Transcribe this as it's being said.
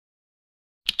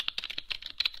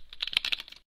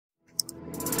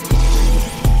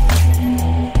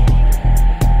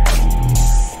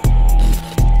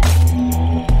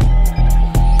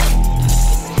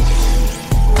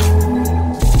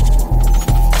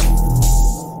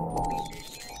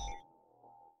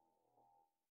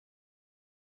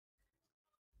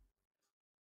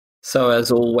So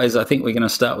as always, I think we're going to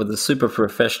start with a super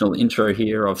professional intro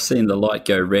here. I've seen the light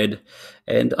go red,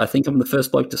 and I think I'm the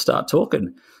first bloke to start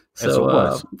talking. As So,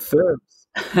 always. Ferbs,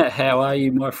 how are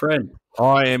you, my friend?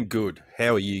 I am good.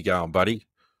 How are you going, buddy?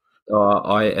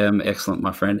 I am excellent,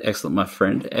 my friend. Excellent, my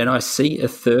friend. And I see a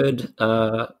third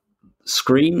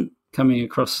screen coming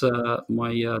across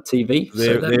my TV.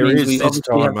 So that There means is we this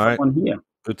obviously time, have mate. someone here.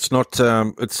 It's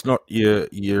not your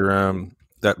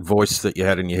that voice that you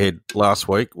had in your head last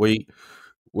week. We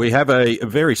have a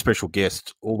very special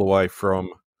guest all the way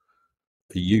from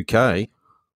the UK.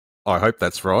 I hope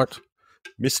that's right,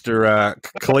 Mr.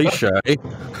 Cliche.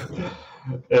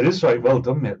 It is right. Well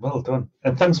done, mate. Well done.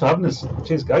 And thanks for having us.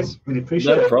 Cheers, guys. Really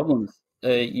appreciate it. No problems.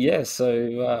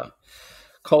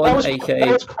 Colin,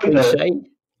 a.k.a. Cliche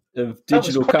of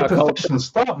Digital Car Culture. Professional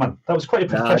start, man. That was quite a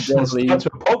professional start to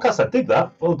a podcast. I dig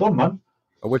that. Well done, man.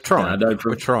 We're trying.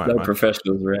 We're trying. No mate.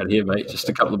 professionals around here, mate. Just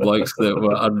a couple of blokes that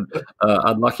were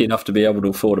unlucky enough to be able to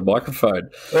afford a microphone.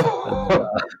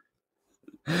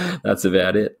 That's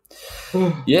about it.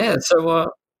 Yeah.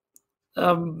 So,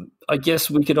 I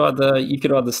guess you could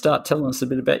either start telling us a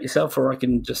bit about yourself, or I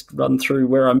can just run through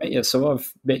where I met you. So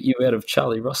I've met you out of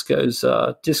Charlie Roscoe's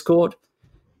Discord,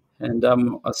 and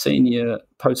I've seen you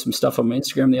post some stuff on my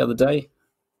Instagram the other day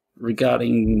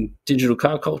regarding digital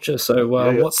car culture. So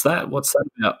what's that? What's that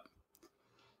about?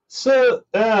 So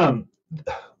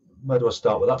where do I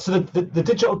start with that? So the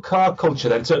digital car culture,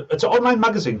 then, it's an online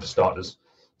magazine for starters.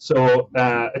 So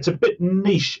it's a bit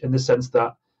niche in the sense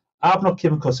that I've not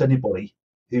come across anybody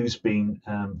who's been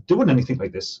doing anything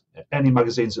like this, any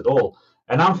magazines at all.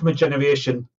 And I'm from a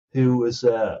generation who was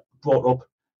brought up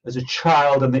as a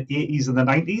child in the 80s and the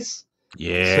 90s.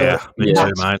 Yeah, so, me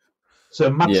too, mate. So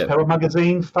Max Power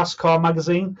magazine, Fast Car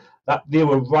magazine, that they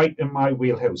were right in my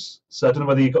wheelhouse. So I don't know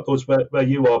whether you got those where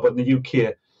you are, but in the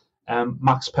UK,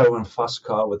 Max Power and Fast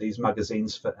Car were these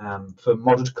magazines for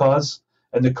modded cars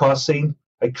and the car scene,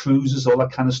 like cruisers, all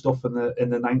that kind of stuff in the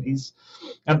 90s.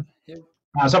 And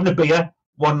I was having a beer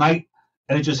one night,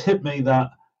 and it just hit me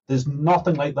that there's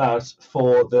nothing like that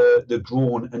for the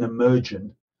growing and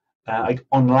emerging like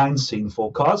online scene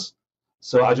for cars.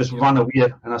 So I just ran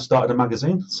away and I started a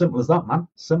magazine. Simple as that, man.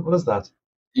 Simple as that.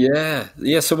 Yeah.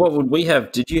 So what would we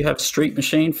have? Did you have Street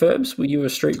Machine, Ferbs? Were you a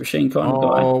Street Machine kind of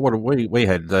guy? Oh, what we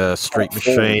had Street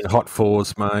Machine, Hot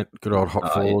Fours, mate. Good old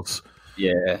Hot Fours.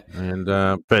 Yeah. And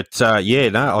I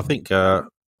think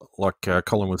like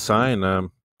Colin was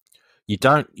saying, you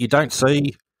don't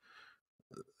see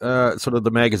sort of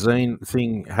the magazine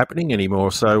thing happening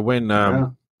anymore. So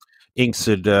when Inks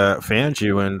had found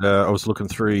you, and I was looking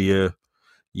through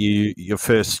your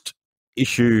first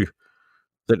issue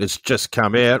that has just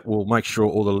come out, we'll make sure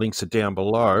all the links are down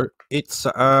below. It's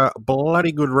a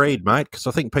bloody good read, mate, because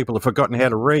I think people have forgotten how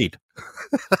to read.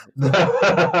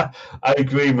 I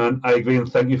agree, man. I agree, and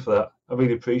thank you for that. I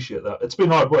really appreciate that. It's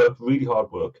been hard work, really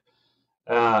hard work.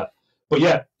 But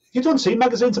yeah, you don't see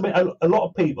magazines. I mean, a lot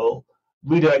of people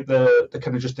really like the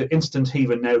kind of just the instant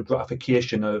here and now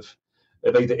gratification of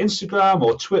either Instagram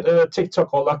or Twitter,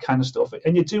 TikTok, all that kind of stuff.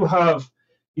 And you do have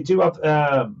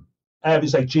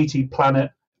areas like GT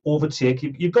Planet, Overtake.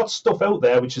 You've got stuff out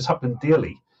there which is happening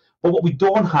daily. But what we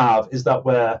don't have is that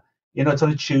where, it's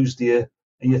on a Tuesday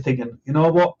and you're thinking, you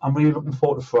know what, I'm really looking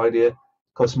forward to Friday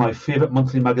because my favourite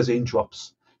monthly magazine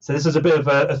drops. So this is a bit of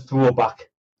a throwback,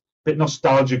 bit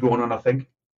nostalgia going on, I think.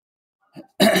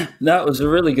 That was a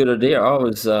really good idea.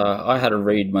 I had a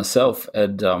read myself,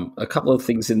 and a couple of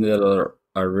things in there that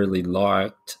I really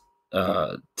liked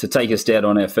to take us down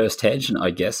on our first tangent,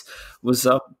 I guess, was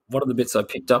one of the bits I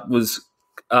picked up was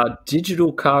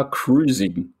digital car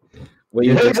cruising, where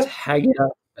you just hang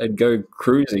out and go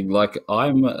cruising. Like,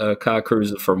 I'm a car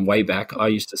cruiser from way back. I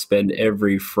used to spend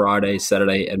every Friday,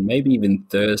 Saturday, and maybe even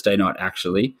Thursday night,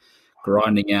 actually,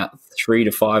 grinding out 3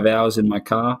 to 5 hours in my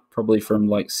car, probably from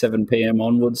like 7 p.m.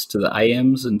 onwards to the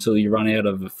AMs until you run out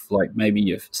of like maybe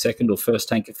your second or first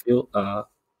tank of fuel.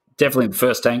 Definitely the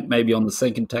first tank, maybe on the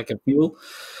second tank of fuel.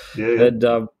 Yeah.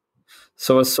 And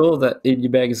so I saw that in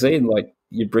your magazine, like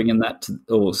you're bringing that to,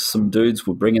 or some dudes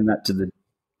were bringing that to the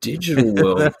digital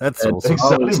world. That's and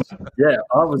awesome.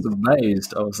 I was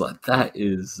amazed. I was like, that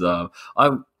is, I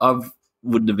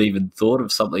wouldn't have even thought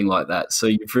of something like that. So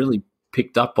you've really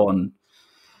picked up on,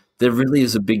 there really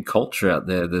is a big culture out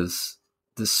there. There's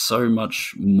so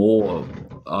much more.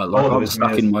 I'm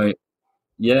stuck in my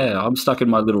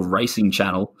little racing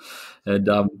channel, and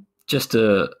just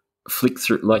to flick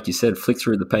through, like you said,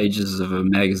 the pages of a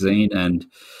magazine and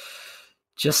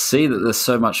just see that there's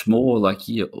so much more. Like,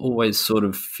 you always sort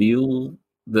of feel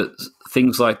that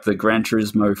things like the Gran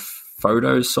Turismo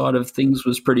photo side of things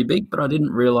was pretty big, but I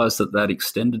didn't realize that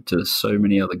extended to so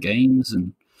many other games.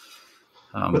 And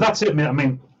but that's it, mate. I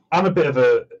mean, I'm a bit of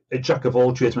a jack of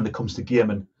all trades when it comes to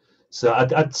gaming. So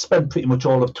I'd spent pretty much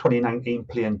all of 2019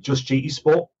 playing just GT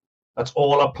Sport. That's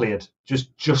all I played,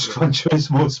 just Gran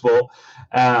Turismo Sport.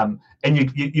 And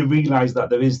you realise that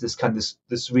there is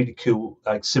this really cool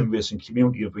like sim racing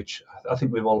community of which I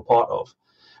think we're all a part of.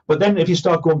 But then if you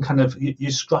start going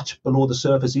you scratch below the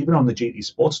surface, even on the GT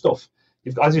Sport stuff,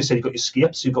 as you said, you've got your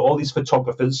scapes, you've got all these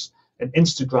photographers, and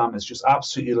Instagram is just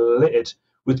absolutely littered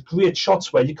with great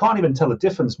shots where you can't even tell the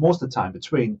difference most of the time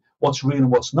between what's real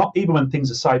and what's not, even when things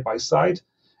are side by side.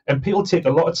 And people take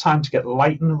a lot of time to get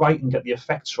lighting right and get the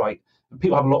effects right. And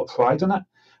people have a lot of pride in it.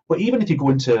 But even if you go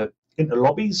into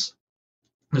lobbies,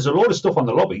 there's a lot of stuff on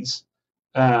the lobbies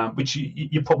which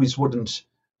you probably wouldn't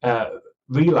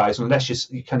realise unless you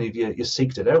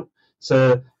seeked it out.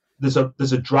 So there's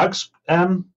a drag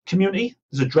community.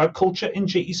 There's a drag culture in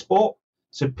GT Sport.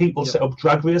 So people set up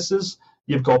drag races.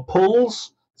 You've got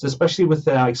pulls, so especially with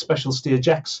Special Stage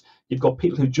X, you've got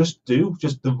people who just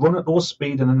run at low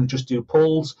speed and then just do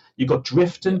pulls. You've got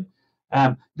drifting.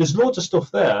 There's loads of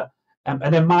stuff there.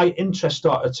 And then my interest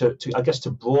started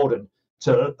to broaden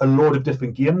to a load of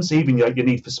different games, even like your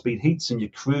Need for Speed Heats and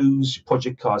your Cruise, your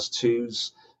Project Cars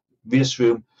 2s, Race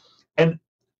Room. And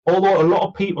although a lot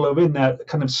of people are in their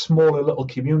kind of smaller little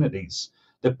communities,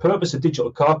 the purpose of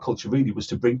digital car culture really was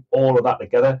to bring all of that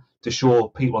together to show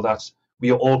people that we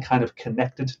are all kind of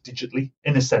connected digitally,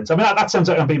 in a sense. I mean, that sounds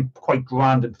like I'm being quite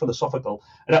grand and philosophical.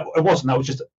 And it wasn't. That was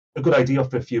just a good idea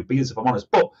for a few beers, if I'm honest.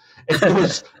 But it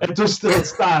does still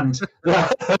stand.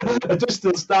 It does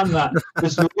still stand that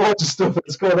there's loads of stuff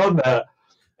that's going on there.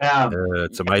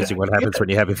 It's amazing what happens when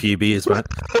you have a few beers, mate.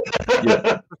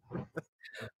 Yeah.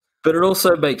 But it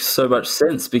also makes so much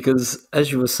sense because,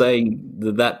 as you were saying,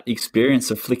 that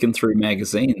experience of flicking through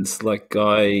magazines, like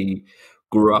I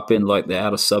grew up in like the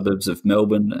outer suburbs of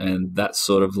Melbourne, and that's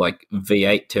sort of like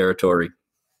V8 territory.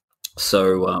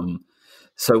 So,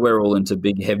 so we're all into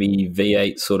big, heavy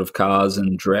V8 sort of cars,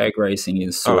 and drag racing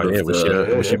is sort of it was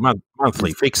your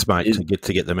monthly fix, mate,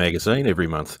 to get the magazine every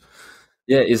month.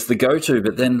 Yeah, is the go-to.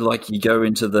 But then, like, you go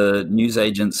into the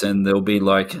newsagents, and there'll be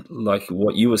like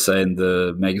what you were saying,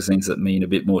 the magazines that mean a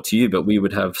bit more to you. But we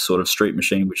would have sort of Street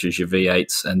Machine, which is your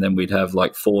V8s, and then we'd have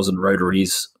like Fours and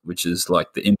Rotaries, which is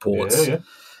like the imports. Yeah.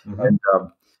 Mm-hmm. And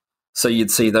so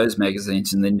you'd see those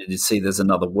magazines, and then you'd see there's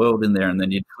another world in there, and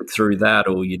then you'd click through that,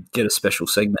 or you'd get a special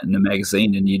segment in a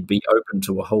magazine, and you'd be open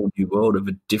to a whole new world of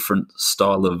a different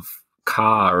style of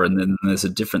car, and then there's a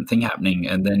different thing happening,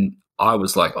 and then I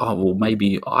was like, oh, well,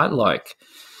 maybe I like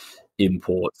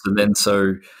imports. And then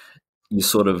so you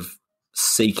sort of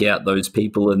seek out those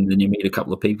people, and then you meet a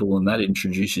couple of people, and that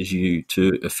introduces you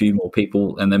to a few more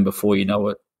people. And then before you know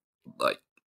it, like,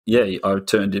 yeah, I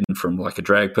turned in from like a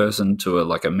drag person to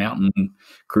a mountain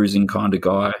cruising kind of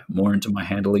guy, more into my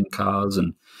handling cars.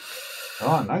 And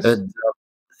oh, nice. And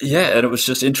it was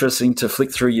just interesting to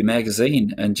flick through your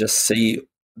magazine and just see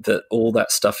that all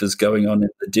that stuff is going on in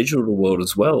the digital world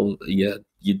as well. Yeah,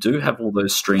 you do have all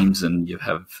those streams, and you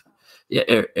have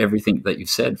everything that you've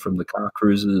said, from the car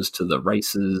cruises to the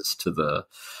races to the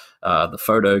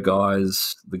photo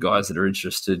guys, the guys that are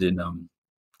interested in.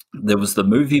 There was the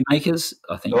movie makers.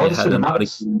 I think you had an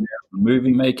article in there,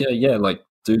 movie maker. Yeah, like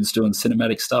dudes doing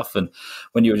cinematic stuff. And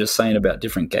when you were just saying about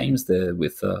different games there,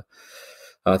 with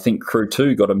I think Crew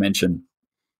 2 got a mention.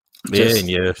 And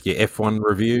your F1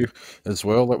 review as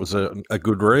well. That was a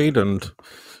good read, and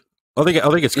I think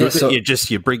it's good that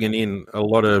you're bringing in a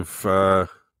lot of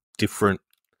different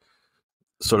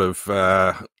sort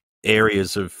of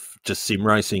areas of just sim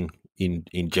racing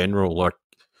in general. Like,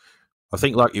 I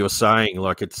think, like you were saying,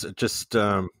 like it's just.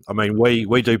 I mean,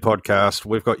 we do podcasts.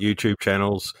 We've got YouTube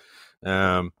channels.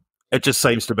 It just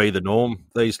seems to be the norm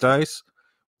these days.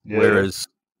 Yeah. Whereas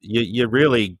you're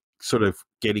really sort of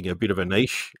getting a bit of a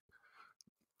niche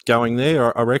going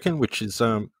there, I reckon, which is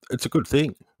it's a good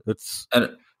thing. And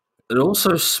it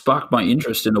also sparked my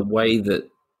interest in a way that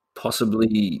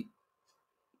possibly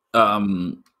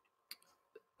like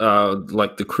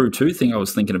the Crew 2 thing I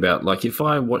was thinking about. Like, if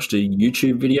I watched a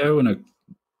YouTube video and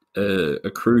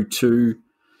a Crew 2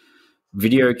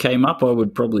 video came up, I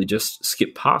would probably just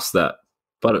skip past that.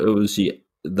 But it was the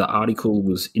article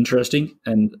was interesting,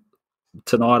 and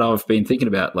tonight I've been thinking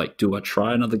about, like, do I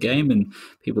try another game? And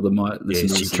people that might listen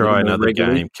to this try another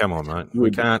game. Come on, mate. We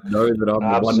can't know that I'm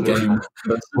the one game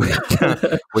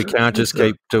person. we can't just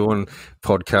keep doing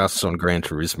podcasts on Gran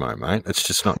Turismo, mate. It's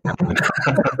just not happening.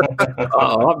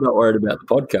 I'm not worried about the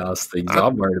podcast things.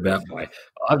 I'm worried about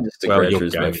I'm just a Gran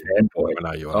Turismo fanboy. I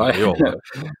know you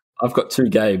are. I've got 2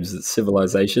 games: it's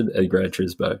Civilization and Gran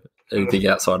Turismo. Anything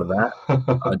outside of that,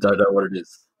 I don't know what it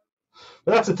is.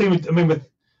 But that's the thing.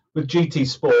 With GT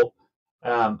Sport,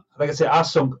 like I say, I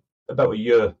sunk about a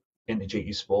year into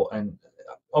GT Sport, and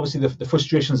obviously the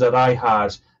frustrations that I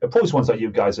had are probably ones that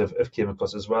you guys have came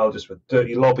across as well, just with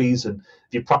dirty lobbies, and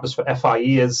if you practice for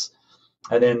FIEs,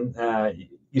 and then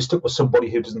you're stuck with somebody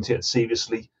who doesn't take it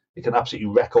seriously, it can absolutely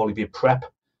wreck all of your prep,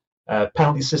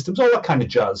 penalty systems, all that kind of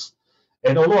jazz.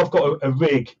 And although I've got a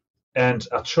rig and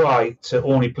I try to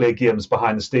only play games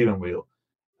behind the steering wheel,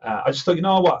 I just thought, you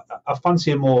know what, I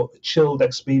fancy a more chilled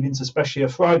experience, especially a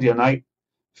Friday night,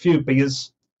 few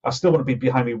beers. I still want to be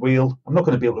behind my wheel. I'm not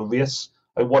going to be able to race.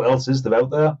 Like, what else is there out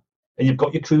there? And you've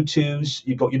got your Crew 2s,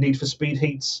 you've got your Need for Speed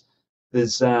heats.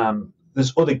 There's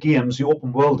other games, your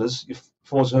open worlders, your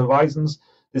Forza Horizons.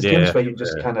 There's games where you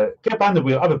just kind of get behind the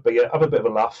wheel, have a beer, have a bit of a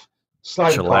laugh,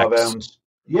 slide the car around.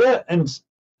 Yeah, and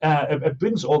it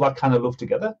brings all that kind of love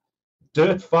together.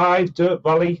 Dirt 5, Dirt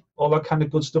Rally, all that kind of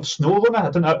good stuff. SnowRunner, I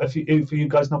don't know if you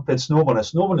guys not played SnowRunner.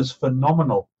 SnowRunner is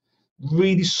phenomenal.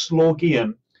 Really slow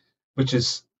game, which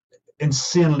is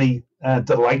insanely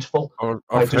delightful.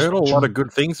 I've heard a lot of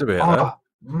good things about that.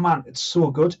 Man, it's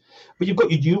so good. But you've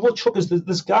got your Euro Truckers.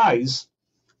 There's guys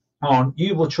on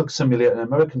Euro Truck Simulator and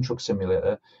American Truck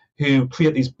Simulator who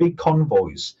create these big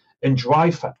convoys and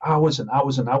drive for hours and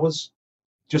hours and hours,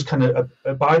 just kind of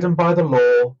abiding by the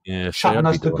law, chatting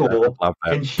as they go,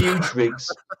 in huge rigs.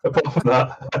 Apart from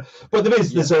that, but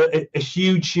there's a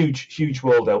huge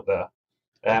world out there,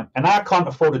 and I can't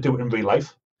afford to do it in real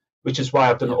life, which is why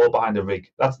I've done it all behind a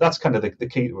rig. That's kind of the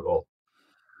key to it all.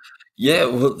 Yeah,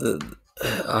 well,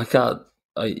 I can't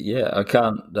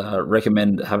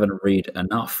recommend having a read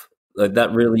enough. Like,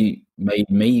 that really made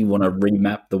me want to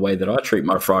remap the way that I treat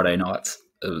my Friday nights.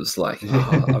 It was like,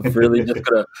 I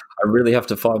really have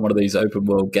to find one of these open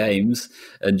world games,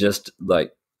 and just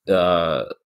like, I've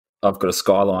got a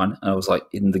Skyline, and I was like,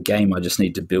 in the game, I just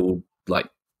need to build like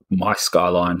my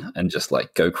Skyline and just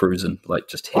like go cruising, like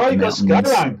just hit the mountains. Got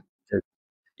Skyline.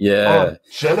 Yeah. Oh,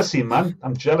 jealousy, man.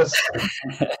 I'm jealous.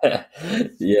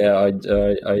 Yeah,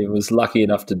 I was lucky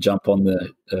enough to jump on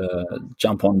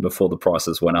before the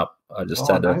prices went up. I just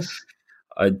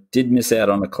I did miss out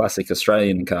on a classic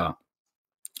Australian car.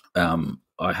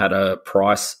 I had a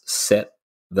price set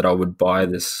that I would buy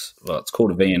this. Well, it's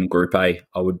called a VN Group A.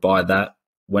 I would buy that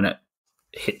when it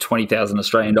hit 20,000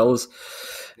 Australian dollars,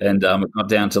 and it got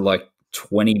down to like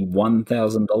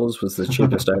 $21,000 was the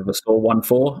cheapest I ever saw one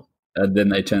for. And then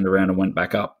they turned around and went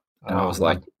back up. And I was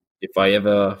like, if I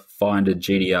ever find a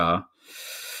GDR,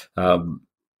 I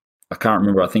can't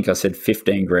remember. I think I said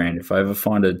 15 grand. If I ever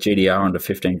find a GDR under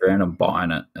 15 grand, I'm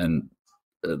buying it. And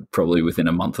probably within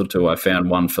a month or two, I found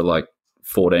one for like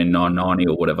 14,990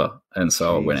 or whatever. And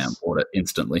so I went out and bought it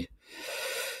instantly.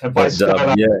 And by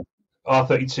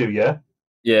R32, yeah?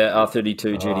 Yeah,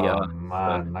 R32 GDR. Oh,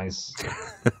 man, nice.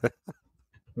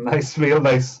 Nice, real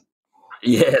nice.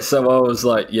 Yeah, so I was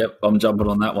like, yep, I'm jumping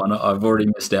on that one. I've already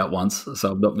missed out once,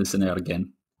 so I'm not missing out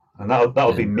again. And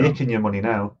that'll be making your money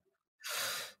now.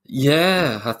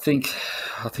 Yeah, I think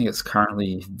it's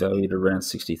currently valued around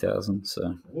 60,000.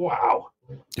 So wow.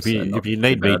 If you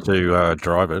need me to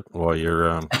drive it while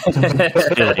you're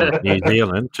still in New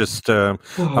Zealand, just I'm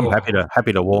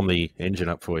happy to warm the engine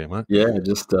up for you, mate. Yeah,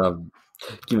 just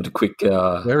give it a quick.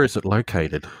 Where is it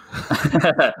located?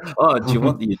 Oh, do you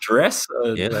want the address?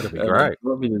 Yeah, that'd be great. You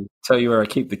want me to tell you where I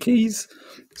keep the keys?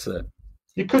 So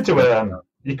you could do a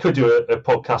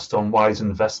podcast on wise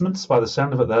investments by the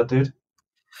sound of it, there, dude.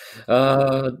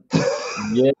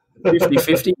 Yeah,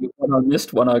 50-50. One I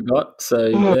missed, one I got. So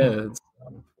yeah.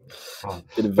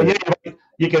 But yeah,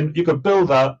 you can build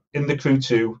that in the Crew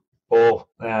 2 or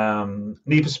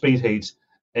Need for Speed Heat,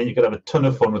 and you could have a ton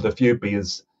of fun with a few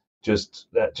beers. Just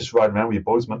riding around with your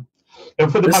boys, man.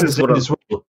 And for the magazine as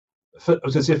well, for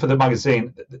the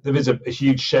magazine, there is a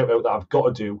huge shout out that I've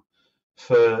got to do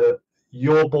for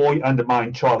your boy and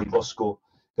mine, Charlie Roscoe,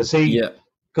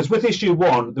 because with issue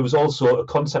 1 there was also a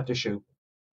concept issue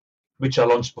which I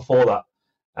launched before that,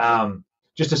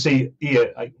 just to see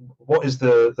what is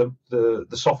the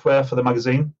software for the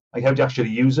magazine, like how do you actually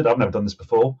use it. I've never done this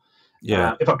before.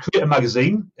 Yeah. If I create a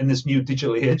magazine in this new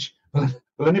digital age,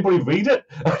 will anybody read it?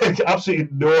 I have absolutely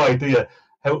no idea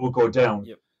how it will go down.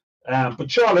 Yep. But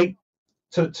Charlie,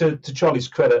 to Charlie's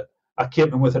credit, I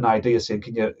came in with an idea saying,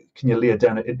 can you lay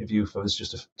down an interview for us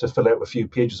just to fill out a few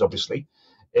pages, obviously,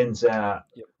 and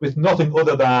with nothing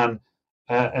other than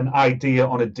an idea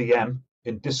on a DM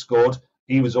in Discord.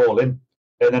 He was all in.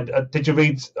 And then did you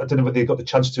read? I don't know whether you got the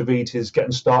chance to read his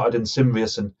Getting Started in Sim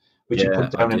Racing, which he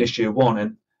put down in issue 1,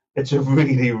 and it's a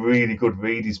really, really good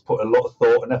read. He's put a lot of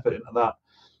thought and effort into that.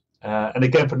 And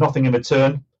again, for nothing in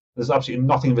return. There's absolutely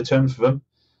nothing in return for him.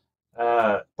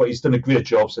 But he's done a great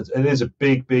job. So it is a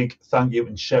big, big thank you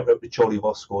and shout out to Charlie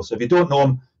Roscoe. So if you don't know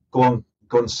him, go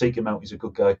and seek him out. He's a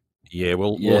good guy. Yeah,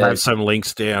 we'll have some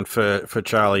links down for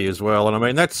Charlie as well. And I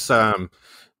mean, that's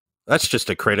just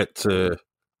a credit to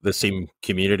the sim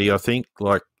community, I think.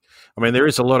 Like, I mean, there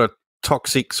is a lot of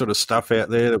toxic sort of stuff out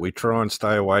there that we try and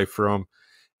stay away from,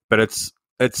 but it's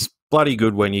bloody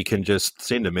good when you can just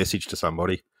send a message to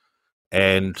somebody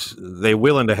and they're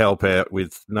willing to help out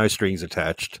with no strings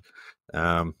attached,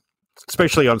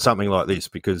 especially on something like this,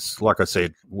 because like I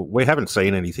said, we haven't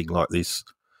seen anything like this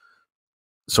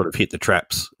sort of hit the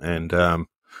traps, and I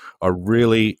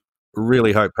really,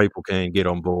 really hope people can get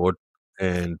on board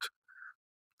and,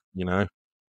 you know,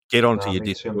 get onto your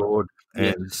Discord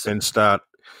and start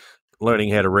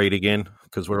learning how to read again,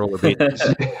 because we're all a bit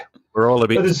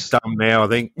dumb now, I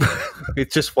think.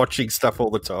 It's just watching stuff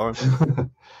all the time.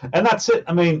 And that's it.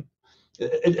 I mean,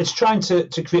 it's trying to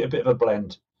create a bit of a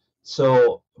blend.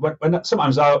 So when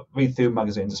sometimes I read through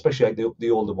magazines, especially like the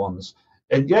older ones,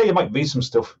 and yeah, you might read some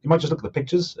stuff. You might just look at the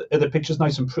pictures. Are the pictures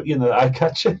nice and pretty and they're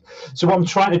eye-catching? So what I'm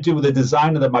trying to do with the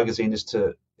design of the magazine is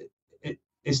to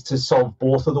solve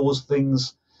both of those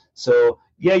things. So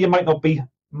yeah, you might not be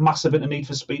massive into Need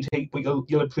for Speed Heat, but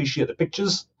you'll appreciate the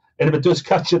pictures. And if it does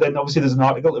catch you, then obviously there's an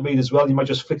article to read as well. You might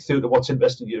just flick through to what's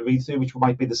interesting you to read through, which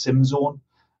might be the Sim Zone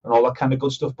and all that kind of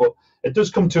good stuff. But it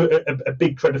does come to a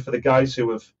big credit for the guys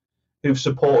who've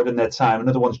supported in their time.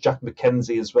 Another one's Jack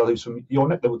McKenzie as well, who's from your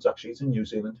neck of the woods, actually. He's in New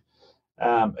Zealand.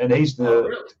 And he's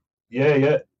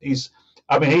he's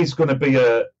going to be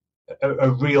a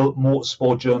real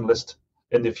motorsport journalist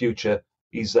in the future.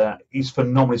 He's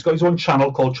phenomenal. He's got his own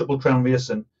channel called Triple Crown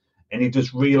Racing, and he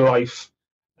does real life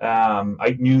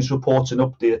news reports and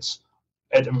updates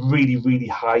at a really, really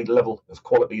high level of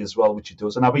quality as well, which he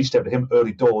does. And I reached out to him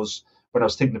early doors when I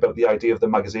was thinking about the idea of the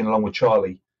magazine along with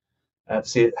Charlie to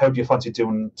say, how do you fancy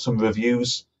doing some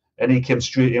reviews? And he came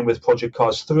straight in with Project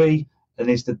Cars 3, and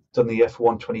he's done the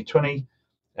F1 2020.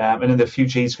 And in the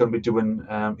future, he's going to be doing,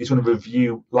 he's going to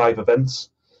review live events.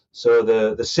 So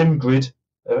the Sim Grid,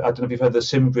 I don't know if you've heard of the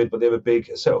Sim Grid, but they're a big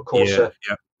Assetto Corsa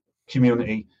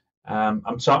community. I'm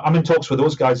in talks with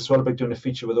those guys as well about doing a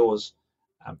feature with those.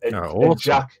 Awesome. And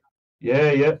Jack,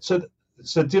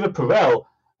 So David Perel,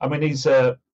 I mean, he's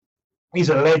a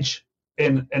ledge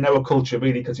in our culture,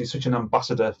 really, because he's such an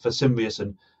ambassador for sim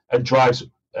racing and drives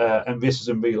and races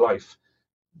in real life.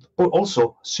 But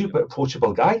also, super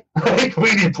approachable guy, like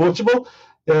really approachable.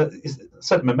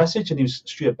 Sent him a message and he was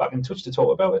straight back in touch to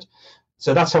talk about it.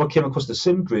 So that's how I came across the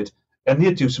Sim Grid. And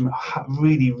they do some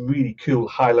really, really cool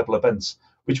high-level events,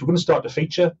 which we're going to start to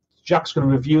feature. Jack's going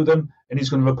to review them and he's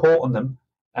going to report on them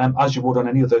as you would on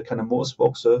any other kind of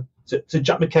motorsport. So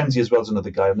Jack McKenzie as well as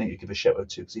another guy I need to give a shout out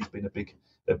to because he's been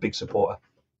a big supporter.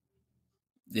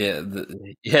 Yeah,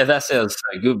 that sounds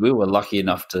so good. We were lucky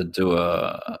enough to do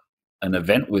an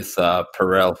event with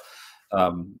Perel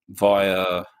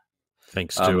via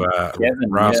thanks to Kevin,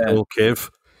 Rascal Kev.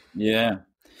 Yeah.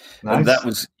 Nice. And that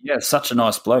was such a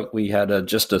nice bloke. We had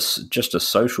just a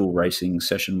social racing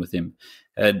session with him,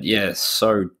 and it's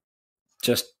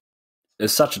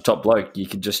such a top bloke. You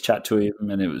could just chat to him,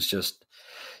 and it was just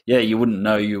you wouldn't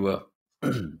know you were.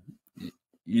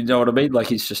 You know what I mean? Like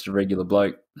he's just a regular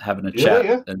bloke having a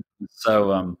chat, and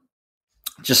so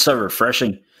just so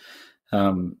refreshing,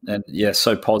 and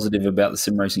so positive about the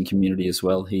sim racing community as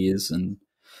well. He is, and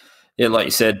like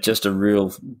you said, just a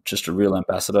real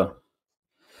ambassador.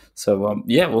 So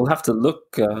we'll have to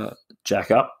look Jack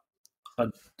up.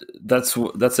 That's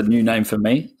a new name for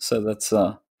me. So that's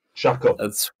Jack up.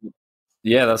 That's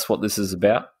what this is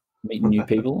about: meeting new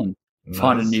people and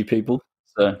finding new people.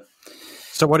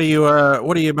 So what are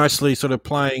you mostly sort of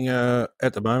playing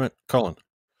at the moment, Colin?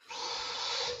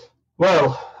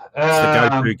 Well, it's the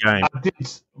go-to game.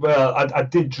 I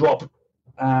did drop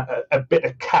a bit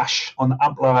of cash on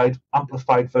the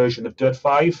amplified version of Dirt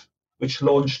 5, which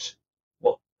launched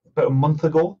about a month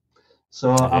ago.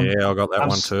 So I got that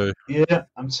one too. Yeah,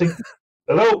 I'm thinking.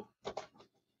 Hello.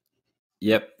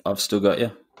 Yep, I've still got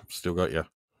you. Still got you.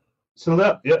 Still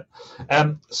there? Yeah.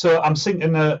 So I'm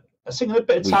sinking a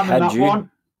bit of time in that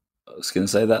one. I was going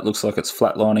to say that looks like it's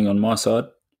flatlining on my side.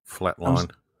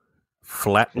 Flatline.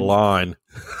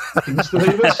 Can you still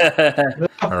hear us?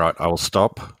 All right, I will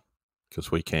stop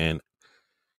because we can.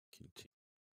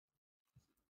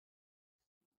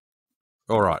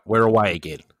 All right, we're away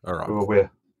again. All right, we're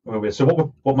away. So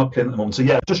what am I playing at the moment? So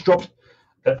I've just dropped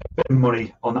a bit of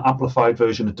money on the amplified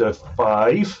version of Dirt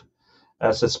 5.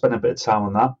 So spend a bit of time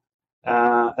on that.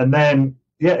 And then,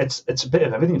 yeah, it's a bit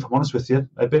of everything, if I'm honest with you.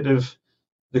 A bit of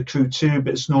the Crew 2, a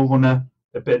bit of Snow Runner,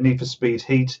 a bit of Need for Speed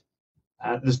Heat.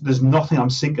 There's nothing I'm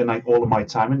sinking like all of my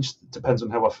time in. It just depends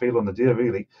on how I feel on the day,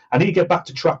 really. I need to get back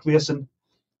to track racing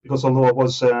because although I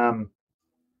was,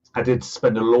 I did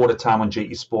spend a lot of time on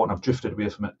GT Sport and I've drifted away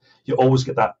from it. You always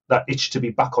get that itch to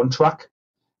be back on track.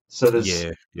 So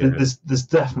there's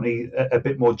definitely a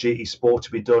bit more GT Sport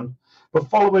to be done. But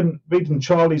reading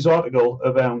Charlie's article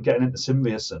about getting into sim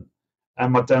racing,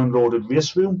 and I downloaded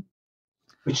Race Room,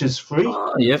 which is free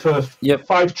for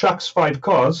 5 tracks, 5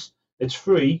 cars. It's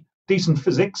free, decent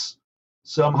physics.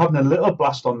 So I'm having a little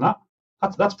blast on that.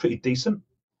 That's pretty decent.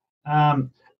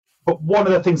 But one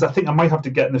of the things I think I might have to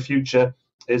get in the future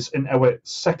is in our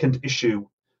second issue,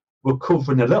 we're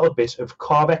covering a little bit of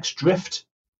CarX Drift.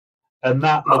 And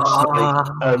that looks like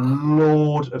a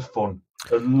load of fun.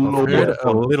 A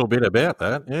little bit about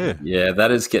that, yeah. Yeah,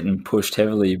 that is getting pushed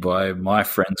heavily by my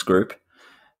friends group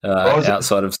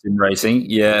outside of sim racing.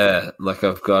 Yeah, like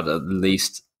I've got at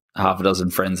least half a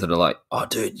dozen friends that are like, "Oh,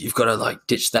 dude, you've got to like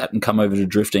ditch that and come over to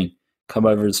drifting. Come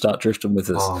over and start drifting with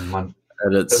us." Oh man,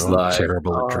 and it's like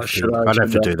terrible at drifting. I'd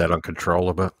have to do that on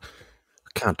controller, but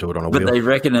I can't do it on a wheel. But they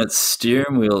reckon its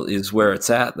steering wheel is where it's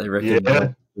at. They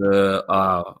reckon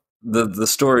the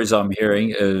stories I'm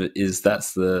hearing is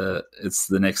it's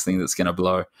the next thing that's going to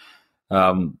blow. They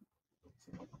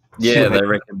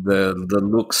reckon the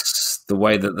looks, the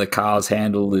way that the cars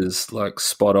handle is like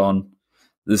spot on.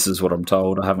 This is what I'm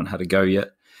told. I haven't had a go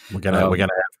yet. We're gonna have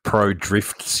Pro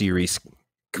Drift Series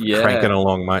cranking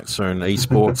along, mate, soon.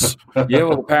 Esports. Yeah,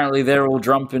 well, apparently they're all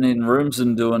jumping in rooms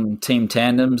and doing team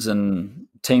tandems and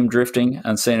team drifting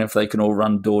and seeing if they can all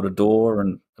run door to door.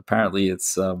 And apparently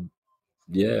it's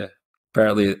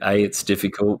apparently A, it's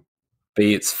difficult,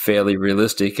 B, it's fairly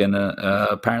realistic, and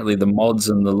apparently the mods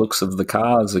and the looks of the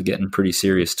cars are getting pretty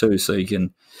serious too, so you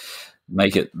can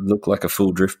make it look like a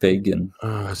full drift peg. And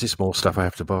is this more stuff I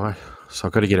have to buy? So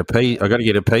I've got to get a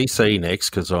PC next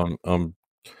because I'm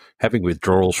having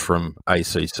withdrawals from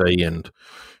ACC and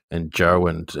Joe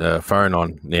and Phone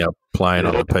on now playing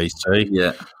on the PC.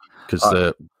 Yeah,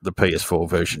 because the PS4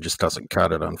 version just doesn't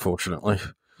cut it, unfortunately.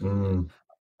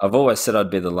 I've always said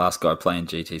I'd be the last guy playing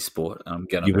GT Sport, and I'm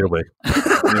going to You will be.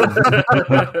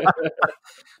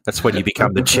 That's when you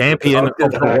become the champion of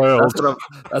the world.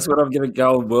 That's what I'm going to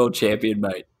go world champion,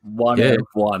 mate. One out of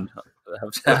one.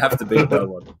 I have to beat no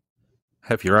one.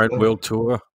 Have your own world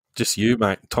tour. Just you,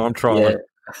 mate. Time trial. Yeah.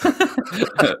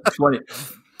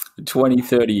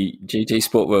 2030 GT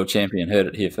Sport World Champion. Heard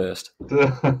it here first.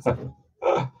 But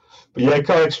yeah,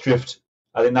 CarX Drift.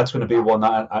 I think that's going to be one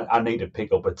that I need to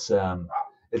pick up.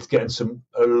 It's getting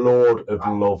a load of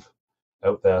love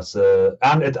out there. So,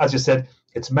 and as you said,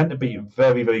 it's meant to be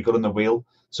very, very good on the wheel.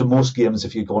 So most games,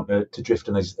 if you're going to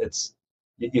drifting,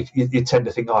 you tend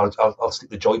to think, I'll stick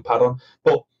the joypad on.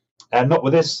 But not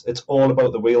with this. It's all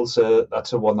about the wheel. So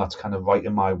that's the one that's kind of right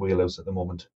in my wheelhouse at the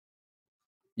moment.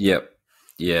 Yep.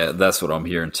 Yeah, that's what I'm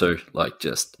hearing too. Like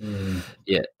just, and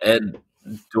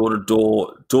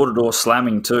door-to-door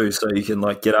slamming too, so you can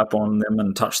like get up on them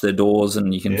and touch their doors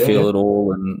and you can feel it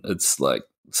all, and it's like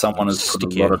someone has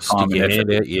put a lot of time and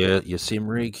effort. Out your sim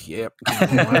rig, yep.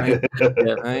 Give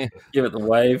it the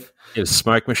wave. Get a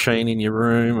smoke machine in your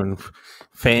room and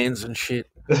fans and shit.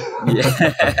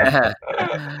 Yeah.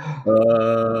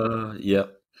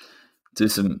 Yep. Do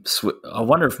some I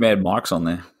wonder if Mad Mike's on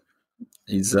there.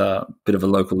 He's a bit of a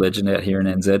local legend out here in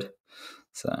NZ.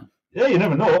 So yeah, you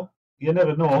never know. You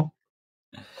never know.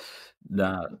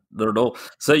 Nah, not at all.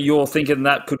 So you're thinking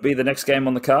that could be the next game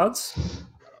on the cards?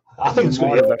 I think it's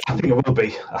going to. I think it will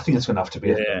be. I think it's going to have to be.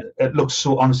 Yeah. It looks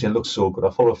so good. I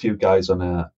follow a few guys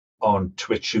on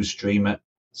Twitch who stream it,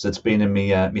 so it's been in me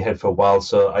head for a while.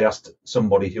 So I asked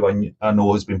somebody who I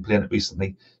know has been playing it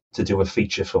recently to do a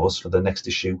feature for us for the next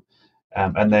issue,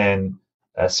 and then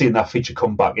seeing that feature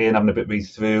come back in, having a bit read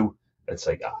through. It's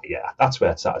like, that's where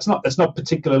it's at. It's not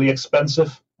particularly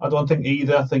expensive, I don't think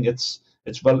either. I think it's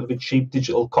relatively cheap,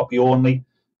 digital copy only.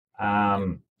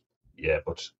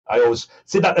 But I always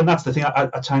see that, and that's the thing. I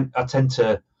tend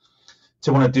to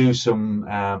want to do some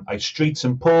streets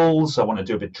and pulls. I want to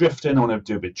do a bit drifting. I want to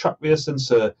do a bit track racing.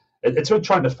 So it's about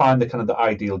trying to find the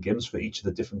ideal games for each of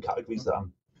the different categories that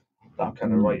I'm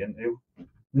kind of right into.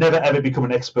 Never ever become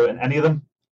an expert in any of them.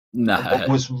 No, I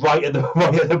was right at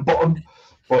the bottom.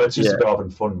 But it's just about having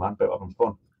fun, man. About having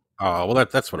fun. Oh, well,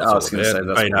 that's what it's all about.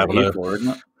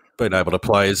 Being able to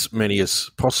play as many as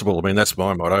possible. I mean, that's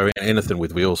my motto. Anything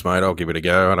with wheels, mate, I'll give it a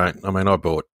go. I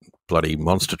bought bloody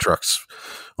Monster Trucks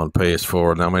on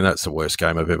PS4, and I mean that's the worst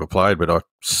game I've ever played, but I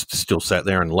still sat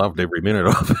there and loved every minute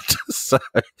of it. So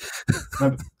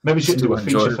maybe you should do a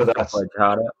feature for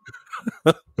that.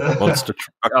 Monster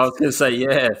Trucks. I was going to say,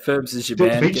 Ferbs is your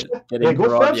man. Get him to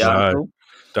write the article.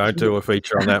 Don't do a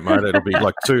feature on that, mate. It'll be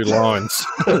like 2 lines.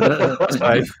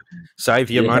 Save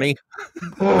your money.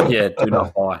 Yeah, do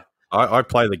not buy. I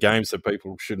play the games that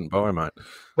people shouldn't buy, mate.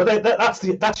 Well,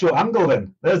 that's your angle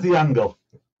then. There's the angle.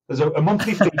 There's a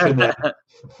monthly feature in there.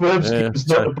 Ferbs games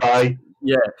not to buy.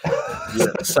 Yeah.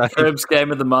 Ferbs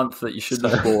game of the month that you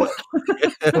shouldn't have bought.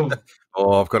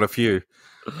 Oh, I've got a few.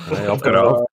 I've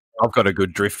got a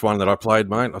good Drift one that I played,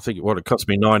 mate. I think it cost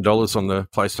me $9 on the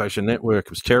PlayStation Network.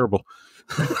 It was terrible.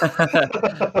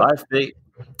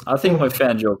 I think we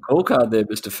found your call card there,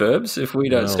 Mr. Ferbs. If we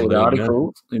don't see the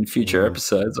article in future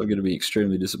episodes, I'm going to be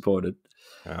extremely disappointed.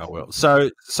 Oh well. So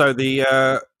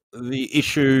the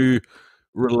issue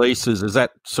releases, is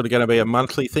that sort of going to be a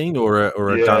monthly thing or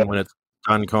a done when it's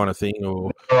done kind of thing?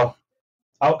 Or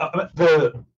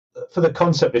for the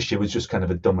concept issue, it was just kind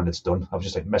of a done when it's done. I was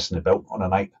just like messing about on a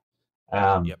night.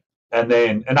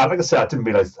 And like I said, I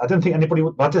didn't think anybody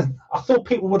would. I thought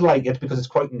people would like it because it's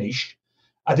quite niche.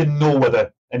 I didn't know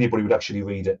whether anybody would actually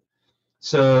read it.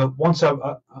 So once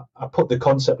I put the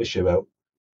concept issue out,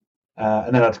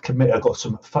 and then I got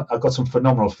some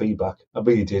phenomenal feedback. I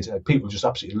really did. People just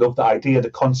absolutely loved the idea, the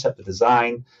concept, the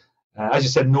design. As you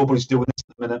said, nobody's doing this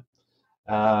at the minute.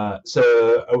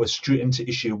 So I was straight into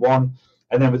issue 1,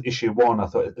 and then with issue 1, I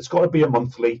thought it's got to be a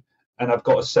monthly, and I've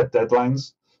got to set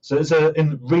deadlines. So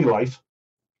in real life,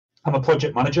 I'm a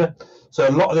project manager. So a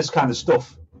lot of this kind of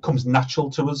stuff comes natural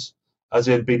to us, as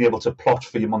in being able to plot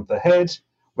for your month ahead.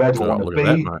 Where do I want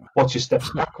to be? What's your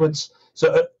steps backwards?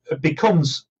 So it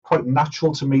becomes quite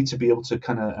natural to me to be able to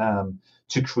kind of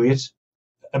to create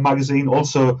a magazine.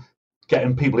 Also,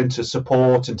 getting people into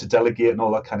support and to delegate and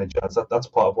all that kind of jazz. That's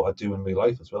part of what I do in real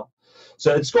life as well.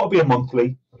 So it's got to be a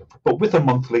monthly, but with a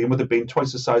monthly and with it being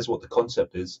twice the size of what the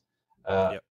concept is,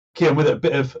 came with a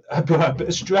bit of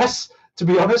stress, to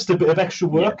be honest, a bit of extra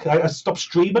work. I stopped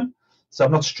streaming, so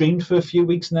I've not streamed for a few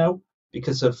weeks now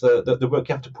because of the work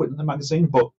you have to put in the magazine.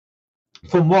 But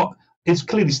from what is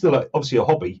clearly still obviously a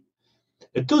hobby,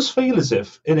 it does feel as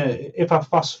if if I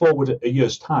fast forward a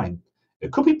year's time,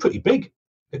 it could be pretty big.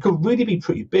 It could really be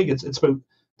pretty big. It's about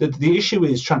the issue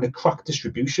is trying to crack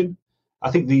distribution.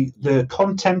 I think the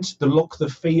content, the look, the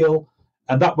feel,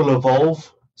 and that will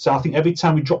evolve. So I think every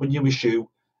time we drop a new issue,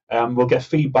 we'll get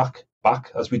feedback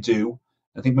back as we do.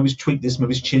 I think maybe tweak this,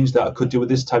 maybe change that. I could do with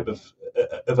this type of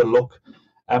a look,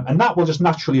 and that will just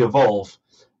naturally evolve.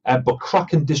 But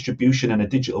cracking distribution in a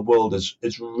digital world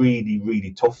is really,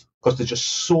 really tough because there's just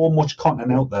so much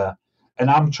content out there, and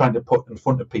I'm trying to put in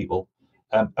front of people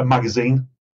a magazine,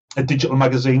 a digital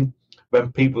magazine,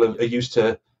 when people are used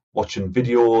to watching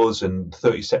videos and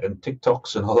 30-second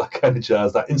TikToks and all that kind of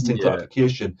jazz, that instant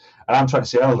gratification. And I'm trying to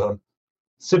say, hold on,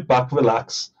 sit back,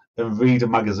 relax, and read a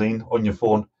magazine on your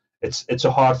phone. It's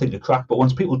a hard thing to crack, but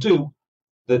once people do,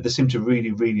 they seem to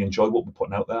really, really enjoy what we're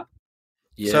putting out there.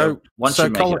 Yeah. So once you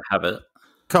make it a habit,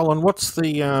 Colin, what's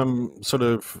the sort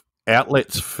of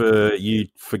outlets for you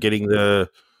for getting the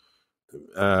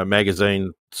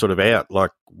magazine sort of out?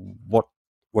 Like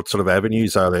what sort of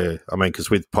avenues are there? I mean, because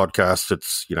with podcasts,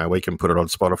 it's we can put it on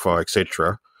Spotify,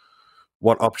 etc.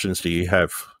 What options do you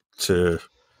have to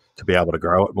be able to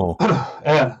grow it more?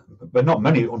 But not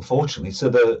many, unfortunately. So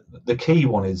the key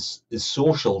one is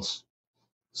socials.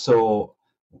 So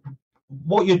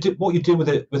what you do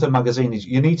with a magazine is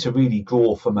you need to really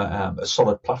grow from a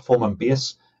solid platform and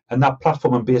base, and that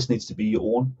platform and base needs to be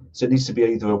your own. So it needs to be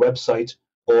either a website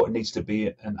or it needs to be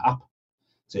an app.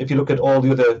 So if you look at all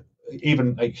the other,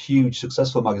 even like huge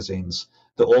successful magazines,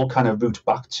 they all kind of root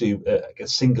back to a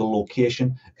single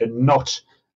location and not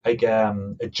like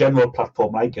a general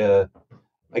platform like a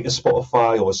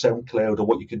Spotify or a SoundCloud or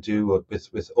what you can do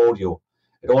with audio.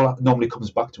 It all normally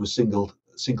comes back to a single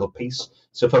piece.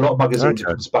 So for a lot of magazines, it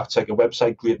comes back to like a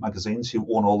website, Great Magazines, who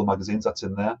own all the magazines that's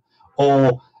in there,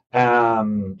 or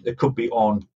it could be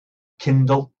on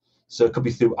Kindle. So it could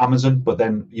be through Amazon, but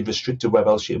then you've restricted where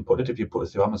else you can put it if you put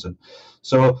it through Amazon.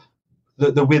 So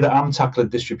the way that I'm tackling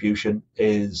distribution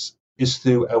is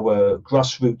through our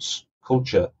grassroots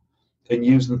culture and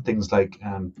using things like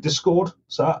Discord.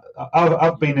 So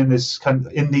I've been in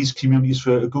these communities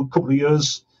for a good couple of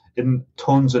years, in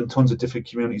tons and tons of different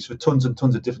communities for tons and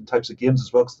tons of different types of games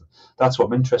as well. Cause that's what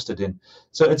I'm interested in.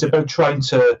 So it's about trying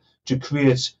to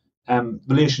create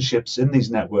relationships in these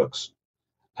networks.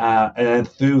 And then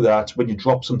through that, when you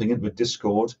drop something into a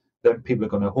Discord, then people are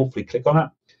going to hopefully click on it.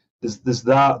 There's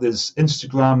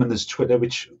Instagram and there's Twitter,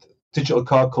 which digital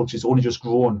car culture is only just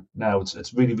grown now.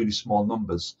 It's really, really small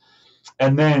numbers.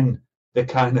 And then the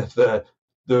kind of the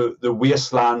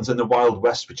wastelands and the Wild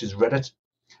West, which is Reddit.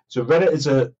 So Reddit is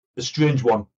a strange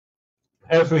one.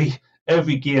 Every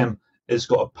game has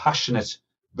got a passionate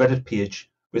Reddit page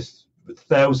with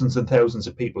thousands and thousands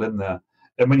of people in there.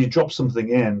 And when you drop something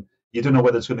in, you don't know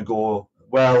whether it's going to go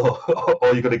well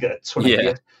or you're going to get a ton of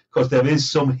hate, because there is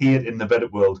some hate in the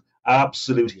Reddit world,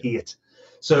 absolute hate.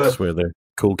 So that's where the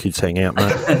cool kids hang out,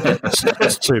 mate.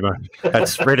 That's too much.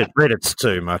 That's Reddit's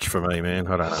too much for me, man.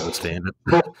 I don't understand it.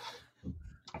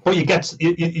 But you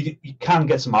can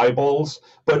get some eyeballs,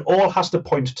 but it all has to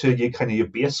point to your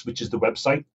base, which is the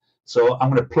website. So I'm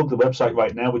going to plug the website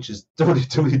right now, which is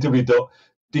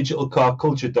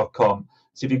www.digitalcarculture.com.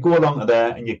 So if you go along to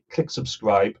there and you click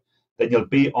subscribe, then you'll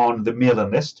be on the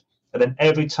mailing list. And then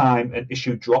every time an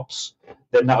issue drops,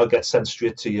 then that'll get sent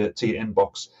straight to your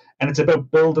inbox. And it's about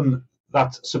building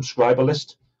that subscriber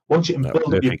list. Once you can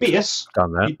build up your base,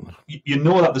 you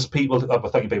know that there's people.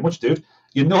 Thank you very much, dude.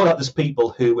 You know that there's people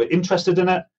who are interested in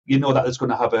it. You know that it's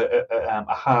going to have a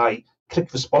high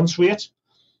click response rate.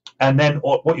 And then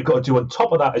what you've got to do on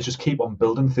top of that is just keep on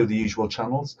building through the usual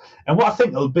channels. And what I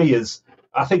think it'll be is,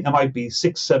 I think there might be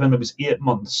 6, 7, maybe 8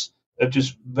 months of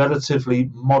just relatively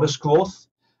modest growth.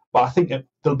 But I think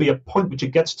there'll be a point which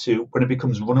it gets to when it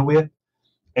becomes runaway,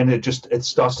 and it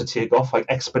starts to take off, like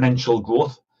exponential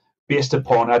growth, based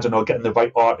upon, I don't know, getting the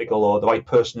right article or the right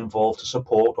person involved to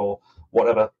support or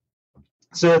whatever.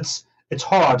 So it's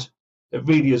hard. It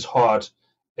really is hard,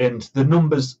 and the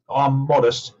numbers are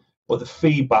modest, but the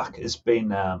feedback has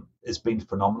been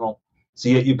phenomenal. So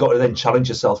you've got to then challenge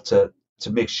yourself to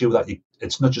make sure that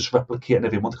it's not just replicating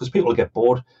every month, because people will get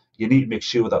bored. You need to make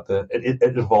sure that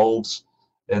it evolves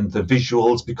and the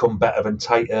visuals become better and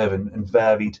tighter and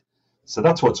varied. So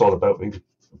that's what it's all about, really.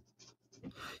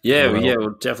 Yeah, well,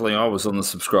 definitely. I was on the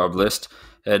subscribe list,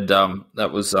 and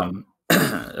that was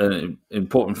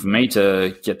important for me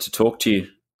to get to talk to you,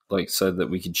 like, so that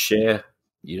we could share.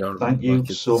 Thank you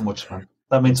so much, man.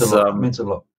 That means a lot. That means a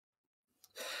lot.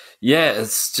 Yeah,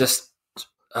 it's just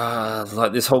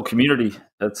like this whole community.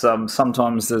 It's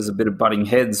sometimes there's a bit of butting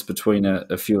heads between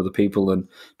a few of the people, and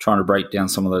trying to break down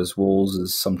some of those walls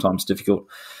is sometimes difficult.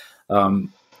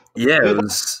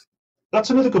 That's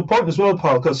another good point as well,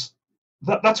 Paul, because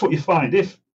that's what you find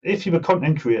if you're a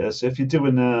content creator. So if you're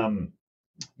doing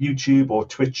YouTube or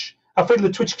Twitch, I feel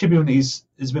the Twitch community is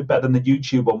a bit better than the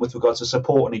YouTube one with regards to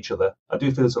supporting each other. I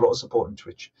do feel there's a lot of support in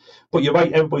Twitch, but you're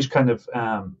right. Everybody's kind of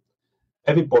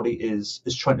everybody is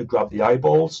trying to grab the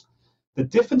eyeballs. The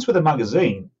difference with a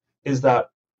magazine is that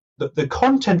the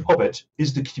content of it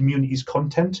is the community's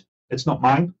content. It's not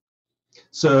mine.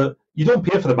 So you don't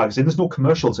pay for the magazine. There's no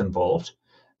commercials involved.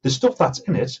 The stuff that's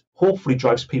in it hopefully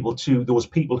drives people to those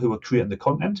people who are creating the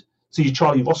content. So your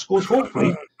Charlie Roscoe's,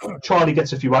 hopefully Charlie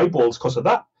gets a few eyeballs because of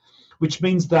that, which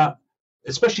means that,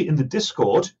 especially in the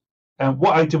Discord,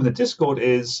 what I do in the Discord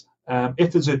is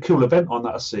if there's a cool event on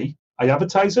that I see, I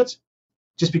advertise it,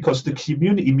 just because the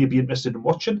community may be interested in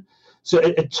watching. So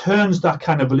it turns that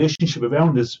kind of relationship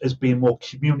around as being more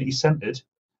community-centered,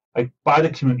 like by the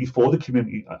community, for the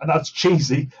community. And that's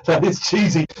cheesy. That is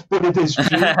cheesy, but it is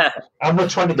true. I'm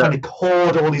not trying to kind of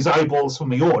hoard all these eyeballs for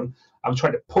my own. I'm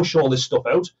trying to push all this stuff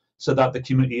out so that the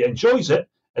community enjoys it,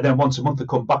 and then once a month they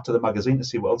come back to the magazine to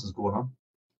see what else is going on.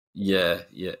 Yeah,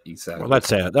 exactly. Well, that's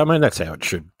how it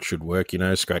should work.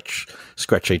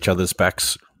 Scratch each other's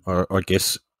backs, I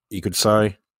guess you could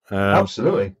say.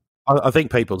 Absolutely. I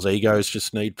think people's egos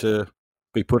just need to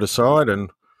be put aside,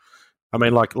 and I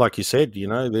mean, like you said,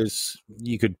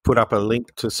 you could put up a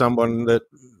link to someone that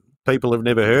people have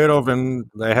never heard of, and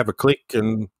they have a click,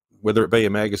 and whether it be a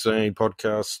magazine,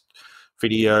 podcast,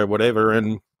 video, whatever,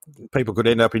 and people could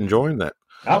end up enjoying that.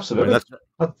 Absolutely.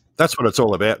 I mean, that's what it's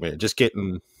all about, man. Just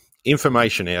getting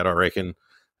information out, I reckon.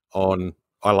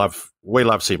 We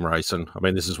love sim racing. I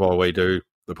mean, this is why we do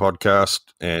the podcast,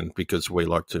 and because we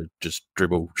like to just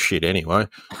dribble shit anyway.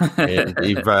 And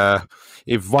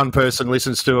if one person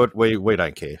listens to it, we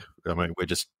don't care. I mean,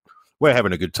 we're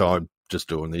having a good time just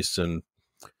doing this, and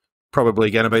probably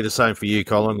going to be the same for you,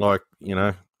 Colin. Like,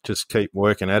 just keep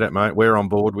working at it, mate. We're on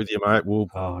board with you, mate. We'll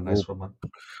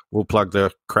plug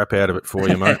the crap out of it for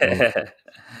you, mate.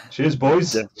 Cheers,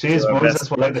 boys. Cheers, boys.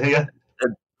 That's what I like to hear.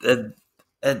 And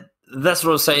that's what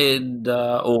I was saying,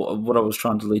 or what I was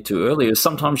trying to lead to earlier.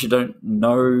 Sometimes you don't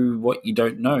know what you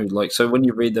don't know. Like, so when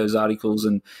you read those articles,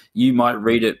 and you might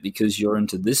read it because you're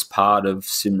into this part of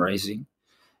sim racing,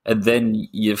 and then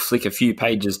you flick a few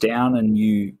pages down and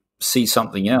you see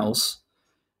something else,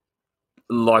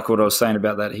 like what I was saying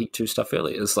about that Heat 2 stuff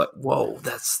earlier. It's like, whoa,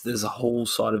 there's a whole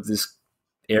side of this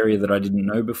area that I didn't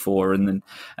know before, and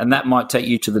that might take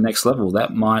you to the next level.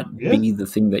 That might be the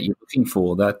thing that you're looking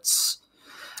for.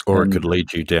 Or it could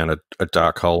lead you down a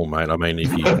dark hole, mate. I mean,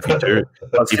 if you do,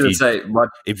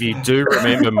 if you do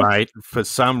remember, mate, for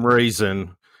some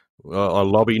reason, a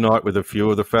lobby night with a few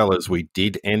of the fellas, we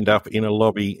did end up in a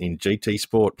lobby in GT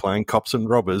Sport playing cops and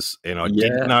robbers, and I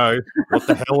didn't know what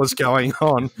the hell was going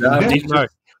on. I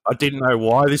didn't know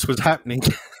why this was happening.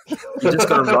 You just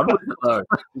got to run with it, though,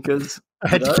 because I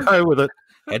had to go with it.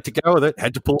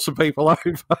 Had to pull some people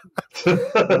over.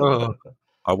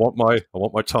 I want my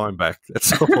time back.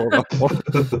 That's all I want.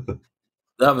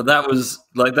 That was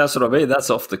like, that's what I mean.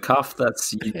 That's off the cuff.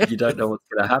 That's you don't know what's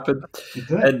going to happen,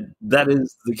 and that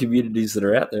is the communities that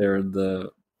are out there, and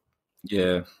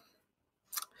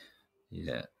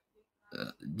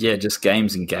just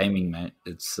games and gaming, mate.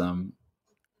 It's I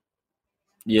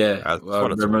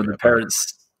remember the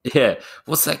parents. Yeah,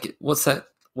 what's that?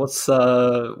 What's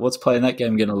playing that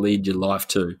game going to lead your life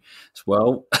to?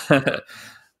 Well,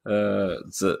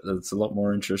 it's a lot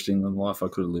more interesting than the life I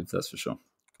could have lived. That's for sure.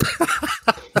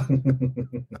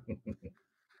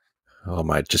 Oh,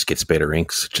 mate, just gets better,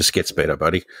 Inks. Just gets better,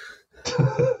 buddy.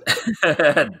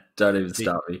 Don't even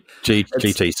start me.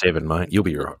 GT7, mate. You'll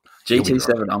be right.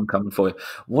 GT7, I'm coming for you.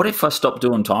 What if I stopped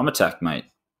doing Time Attack, mate?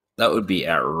 That would be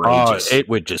outrageous. Oh, it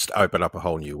would just open up a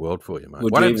whole new world for you, mate.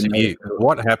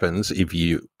 What happens if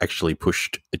you actually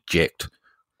pushed eject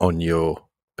on your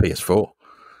PS4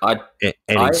 and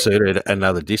inserted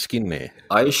another disc in there?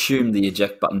 I assume the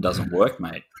eject button doesn't work,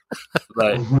 mate.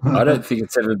 Like, I don't think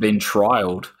it's ever been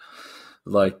trialed.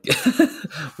 Like,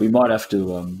 we might have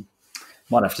to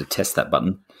test that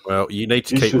button. Well, you need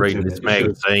to keep reading this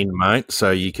magazine, mate,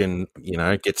 so you can,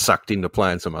 get sucked into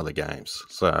playing some other games.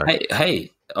 So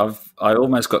hey, I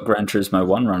almost got Gran Turismo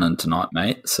 1 running tonight,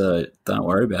 mate. So don't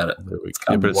worry about it.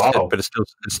 But it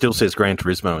still says Gran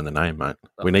Turismo in the name, mate.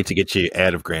 We need to get you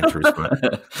out of Gran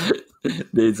Turismo.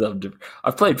 Needs something different.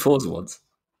 I've played Forza once.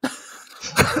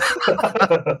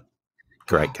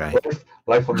 Great game.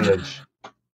 Life on the edge.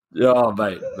 Oh,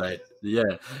 mate,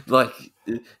 yeah. Like,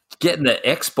 getting the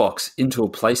Xbox into a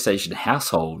PlayStation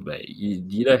household, mate.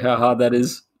 You know how hard that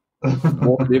is?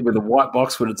 Walking in with a white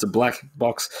box when it's a black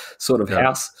box sort of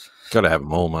house. Got to have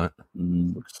them all, mate.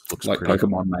 Looks like pretty.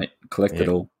 Pokemon, mate. Collect it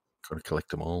all. Got to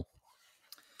collect them all.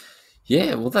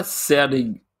 Yeah, well, that's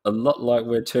sounding a lot like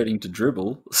we're turning to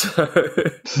dribble. So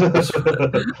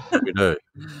we do.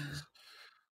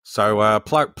 So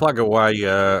plug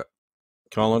away,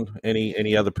 Colin.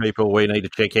 Any other people we need to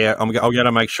check out? I'm going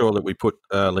to make sure that we put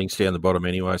links down the bottom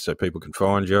anyway, so people can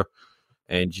find you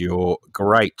and your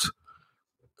great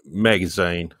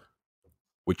magazine,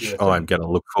 which I'm going to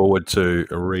look forward to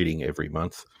reading every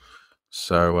month.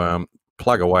 So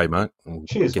plug away, mate.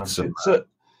 Cheers, man.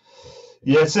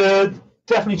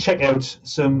 Definitely check out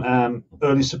some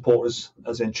early supporters,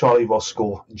 as in Charlie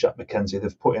Roscoe and Jack McKenzie.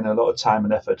 They've put in a lot of time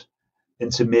and effort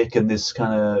into making this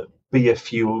kind of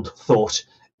beer-fueled thought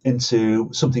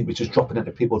into something which is dropping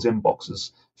into people's inboxes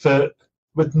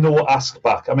with no ask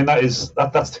back. I mean, that's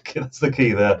the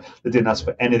key there. They didn't ask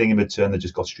for anything in return. They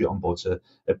just got straight on board. So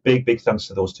a big thanks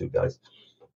to those two guys.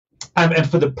 And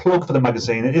for the plug for the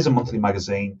magazine, it is a monthly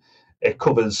magazine. It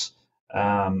covers,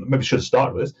 maybe should have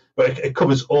started with this, but it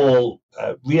covers all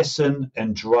racing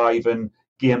and driving,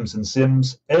 games and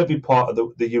sims, every part of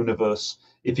the universe.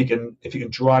 If you can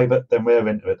drive it, then we're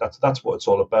into it. That's what it's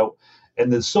all about.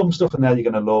 And there's some stuff in there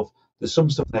you're going to love. There's some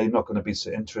stuff in there you're not going to be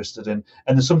so interested in,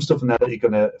 and there's some stuff in there that you're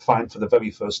going to find for the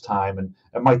very first time, and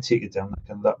it might take you down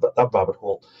that rabbit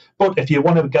hole. But if you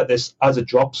want to get this as it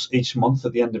drops each month,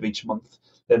 at the end of each month,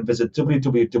 then visit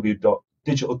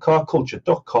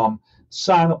www.digitalcarculture.com,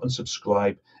 sign up and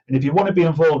subscribe. And if you want to be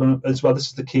involved in it as well, this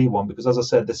is the key one, because as I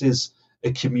said, this is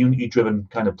a community-driven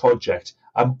kind of project.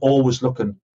 I'm always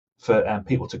looking for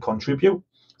people to contribute.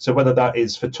 So whether that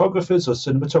is photographers or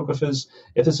cinematographers,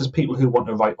 if this is people who want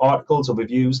to write articles or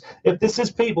reviews, if this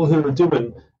is people who are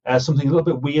doing something a little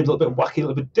bit weird, a little bit wacky, a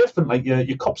little bit different, like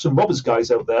your cops and robbers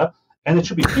guys out there, and it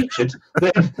should be featured,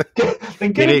 then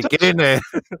get in there.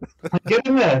 Get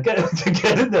in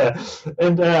there.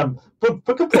 And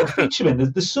but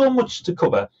featuring, there's so much to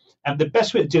cover. And the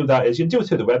best way to do that is you can do it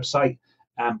through the website.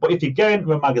 But if you get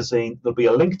into a magazine, there'll be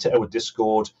a link to our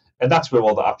Discord, and that's where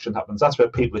all the action happens. That's where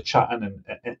people are chatting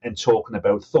and talking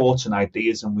about thoughts and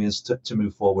ideas and ways to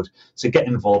move forward. So get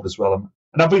involved as well.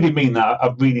 And I really mean that. I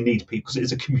really need people, because it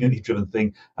is a community-driven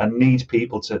thing. I need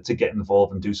people to get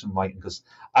involved and do some writing, because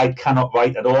I cannot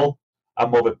write at all.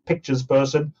 I'm more of a pictures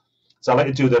person. So I like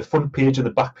to do the front page and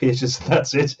the back pages.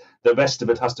 That's it. The rest of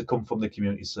it has to come from the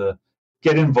community. So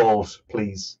get involved,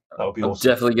 please. That would be I'm awesome.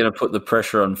 definitely going to put the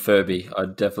pressure on Furby. I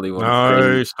definitely want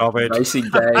No, stop it. racing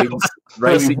games.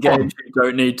 Racing games you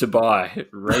don't need to buy.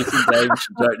 Racing games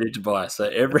you don't need to buy. So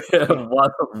every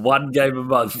one game a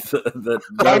month that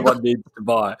no one needs to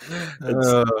buy.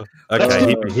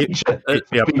 Okay,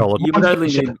 hit me up, Colin.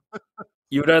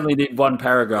 You would only need one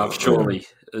paragraph, surely.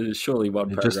 Surely one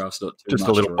paragraph's not too much. Just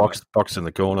a little box in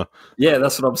the corner. Yeah,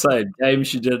 that's what I'm saying.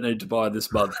 Games you didn't need to buy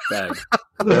this month, bag.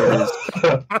 Let's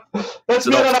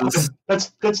do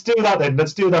that then.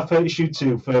 Let's do that for issue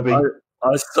 2, Furby.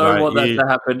 I so want that to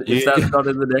happen. If that's not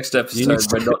in the next episode,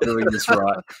 we're not doing this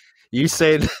right. You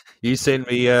send me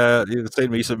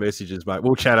some messages, mate.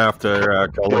 We'll chat after,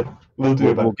 Colin. We'll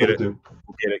get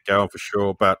it going for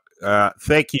sure. But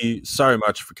thank you so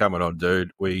much for coming on,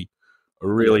 dude. We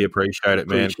really appreciate it,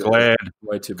 man.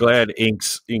 Glad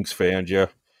Inks found you.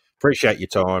 Appreciate your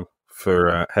time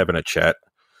for having a chat.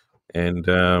 And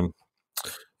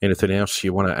anything else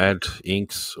you want to add,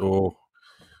 Inks or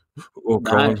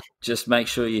Colin? No, just make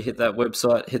sure you hit that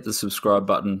website, hit the subscribe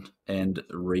button, and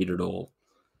read it all.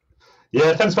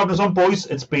 Yeah, thanks for having us on, boys.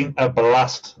 It's been a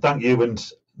blast. Thank you, and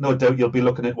no doubt you'll be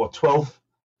looking at 12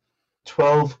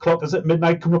 o'clock, is it?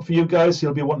 Midnight coming up for you guys?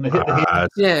 You'll be wanting to hit the heat.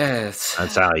 Yes.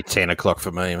 It's only 10 o'clock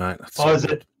for me, mate. Is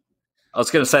it? I was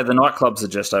going to say the nightclubs are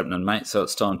just opening, mate, so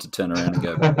it's time to turn around and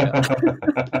go back out.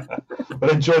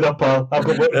 Well, enjoy that, pal. Have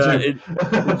a good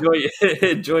work.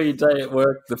 Enjoy your day at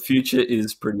work. The future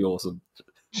is pretty awesome.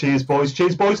 Cheers, boys.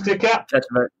 Cheers, boys. Take care. Catch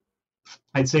you, mate.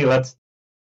 I'd see you, lads.